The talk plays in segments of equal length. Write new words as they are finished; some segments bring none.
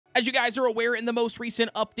As you guys are aware, in the most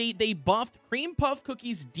recent update, they buffed Cream Puff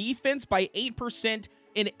Cookie's defense by 8%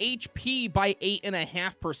 and HP by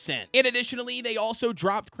 8.5%. And additionally, they also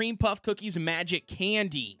dropped Cream Puff Cookie's magic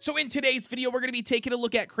candy. So in today's video, we're going to be taking a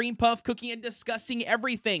look at Cream Puff Cookie and discussing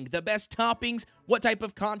everything, the best toppings, what type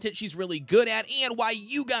of content she's really good at, and why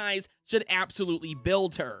you guys should absolutely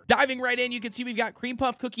build her. Diving right in, you can see we've got Cream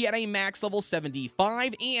Puff Cookie at a max level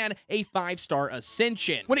 75 and a 5-star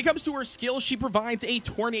ascension. When it comes to her skills, she provides a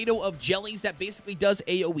tornado of jellies that basically does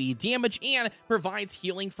AoE damage and provides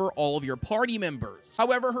healing for all of your party members.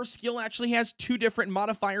 However, her skill actually has two different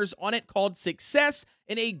modifiers on it called Success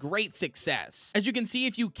and a Great Success. As you can see,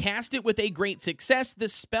 if you cast it with a Great Success, the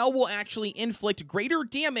spell will actually inflict greater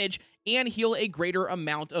damage and heal a greater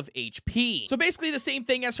amount of HP. So basically the same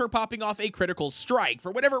thing as her popping off a critical strike.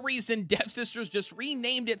 For whatever reason, Dev Sisters just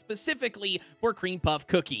renamed it specifically for Cream Puff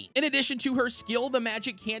Cookie. In addition to her skill, the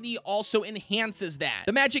magic candy also enhances that.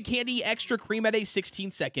 The magic candy extra cream at a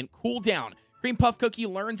 16-second cooldown. Cream Puff Cookie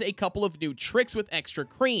learns a couple of new tricks with extra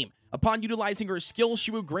cream. Upon utilizing her skill, she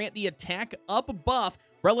will grant the attack up buff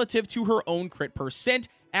relative to her own crit percent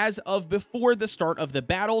as of before the start of the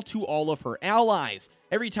battle to all of her allies.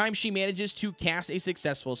 Every time she manages to cast a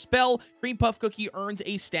successful spell, Cream Puff Cookie earns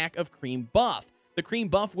a stack of cream buff. The cream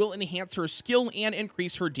buff will enhance her skill and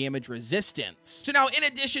increase her damage resistance. So now, in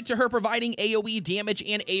addition to her providing AoE damage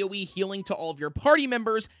and AoE healing to all of your party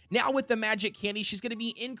members, now with the magic candy, she's going to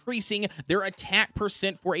be increasing their attack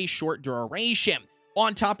percent for a short duration.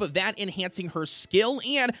 On top of that, enhancing her skill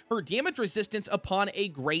and her damage resistance upon a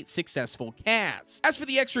great successful cast. As for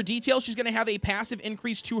the extra details, she's going to have a passive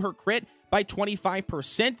increase to her crit by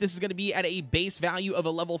 25%. This is going to be at a base value of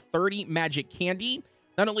a level 30 magic candy.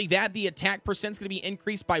 Not only that, the attack percent is going to be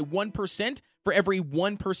increased by 1% for every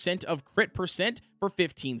 1% of crit percent for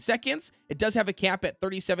 15 seconds. It does have a cap at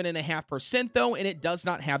 37.5% though, and it does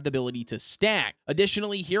not have the ability to stack.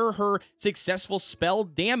 Additionally, here her successful spell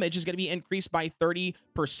damage is going to be increased by 30%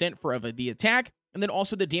 for the attack. And then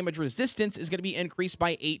also the damage resistance is going to be increased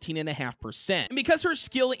by 18.5%. And because her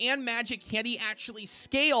skill and magic candy actually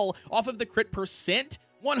scale off of the crit percent,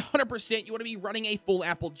 100% you want to be running a full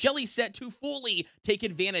apple jelly set to fully take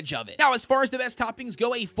advantage of it. Now, as far as the best toppings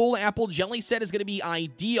go, a full apple jelly set is going to be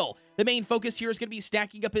ideal. The main focus here is going to be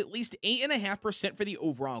stacking up at least 8.5% for the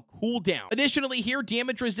overall cooldown. Additionally, here,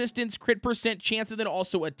 damage resistance, crit percent chance, and then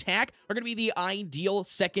also attack are going to be the ideal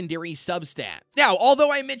secondary substats. Now,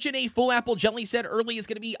 although I mentioned a full apple jelly set early is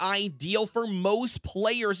going to be ideal for most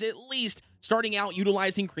players, at least starting out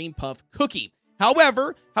utilizing Cream Puff Cookie.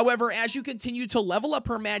 However, as you continue to level up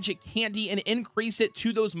her magic candy and increase it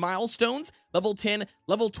to those milestones, level 10,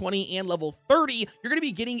 level 20, and level 30, you're going to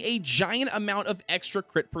be getting a giant amount of extra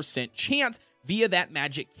crit percent chance via that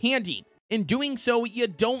magic candy. In doing so, you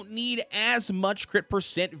don't need as much crit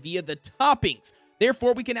percent via the toppings.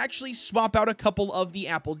 Therefore, we can actually swap out a couple of the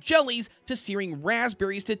apple jellies to searing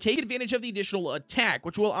raspberries to take advantage of the additional attack,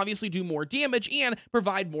 which will obviously do more damage and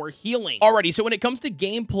provide more healing. Alrighty, so when it comes to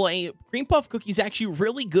gameplay, Cream Puff Cookie is actually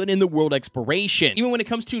really good in the world exploration, even when it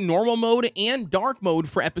comes to normal mode and dark mode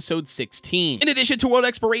for episode 16. In addition to world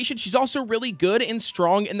exploration, she's also really good and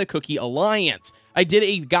strong in the Cookie Alliance. I did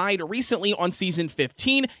a guide recently on Season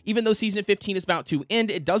 15. Even though Season 15 is about to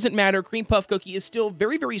end, it doesn't matter. Cream Puff Cookie is still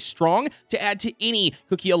very, very strong to add to any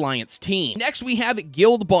Cookie Alliance team. Next, we have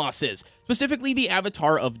guild bosses, specifically the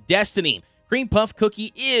Avatar of Destiny. Cream Puff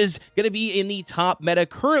Cookie is going to be in the top meta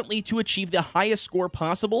currently to achieve the highest score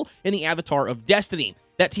possible in the Avatar of Destiny.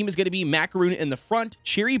 That team is going to be Macaroon in the front,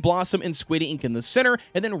 Cherry Blossom and Squid Ink in the center,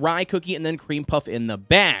 and then Rye Cookie and then Cream Puff in the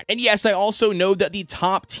back. And yes, I also know that the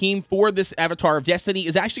top team for this Avatar of Destiny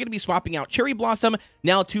is actually going to be swapping out Cherry Blossom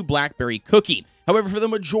now to Blackberry Cookie. However, for the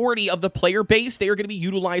majority of the player base, they are going to be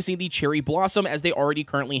utilizing the Cherry Blossom as they already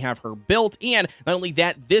currently have her built. And not only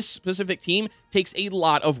that, this specific team takes a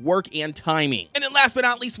lot of work and timing. And then last but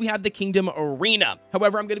not least, we have the Kingdom Arena.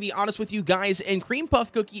 However, I'm going to be honest with you guys, and Cream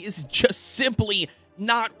Puff Cookie is just simply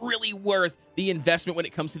not really worth the investment when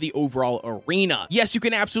it comes to the overall arena. Yes, you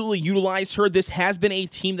can absolutely utilize her. This has been a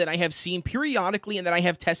team that I have seen periodically and that I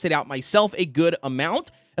have tested out myself a good amount.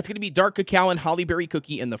 That's going to be Dark Cacao and Hollyberry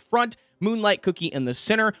Cookie in the front, Moonlight Cookie in the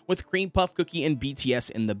center, with Cream Puff Cookie and BTS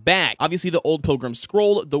in the back. Obviously, the Old Pilgrim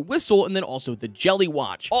Scroll, the Whistle, and then also the Jelly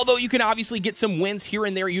Watch. Although you can obviously get some wins here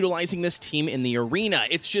and there utilizing this team in the arena,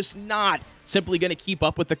 it's just not simply going to keep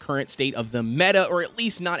up with the current state of the meta, or at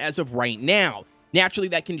least not as of right now. Naturally,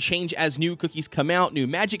 that can change as new cookies come out, new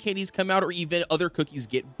magic candies come out, or even other cookies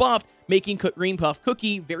get buffed, making Cream Puff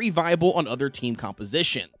Cookie very viable on other team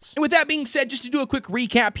compositions. And with that being said, just to do a quick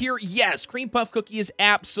recap here, yes, Cream Puff Cookie is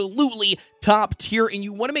absolutely top tier, and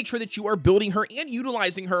you want to make sure that you are building her and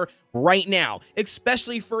utilizing her right now,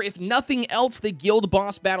 especially for, if nothing else, the guild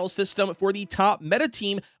boss battle system for the top meta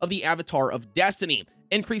team of the Avatar of Destiny.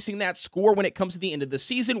 Increasing that score when it comes to the end of the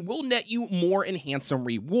season will net you more and handsome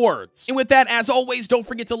rewards. And with that, as always, don't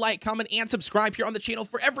forget to like, comment, and subscribe here on the channel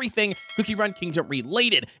for everything Cookie Run Kingdom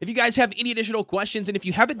related. If you guys have any additional questions, and if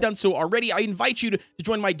you haven't done so already, I invite you to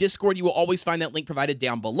join my Discord. You will always find that link provided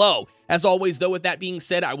down below. As always, though, with that being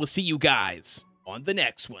said, I will see you guys on the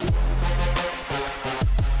next one.